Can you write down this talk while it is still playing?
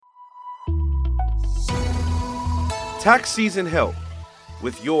Tax season help.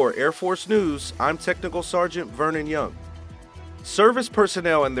 With your Air Force News, I'm Technical Sergeant Vernon Young. Service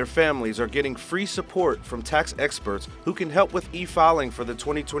personnel and their families are getting free support from tax experts who can help with e-filing for the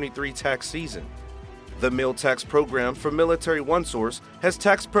 2023 tax season. The MilTax program from Military OneSource has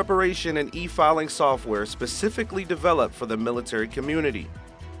tax preparation and e-filing software specifically developed for the military community.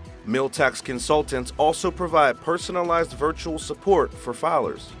 MilTax consultants also provide personalized virtual support for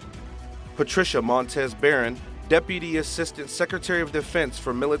filers. Patricia Montez Barron, Deputy Assistant Secretary of Defense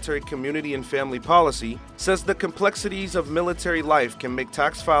for Military Community and Family Policy, says the complexities of military life can make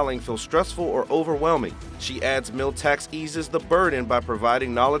tax filing feel stressful or overwhelming. She adds MilTax eases the burden by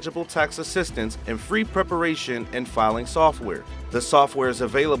providing knowledgeable tax assistance and free preparation and filing software. The software is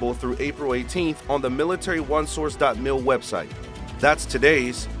available through April 18th on the militaryonesource.mil website. That's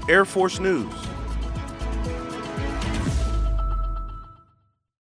today's Air Force News.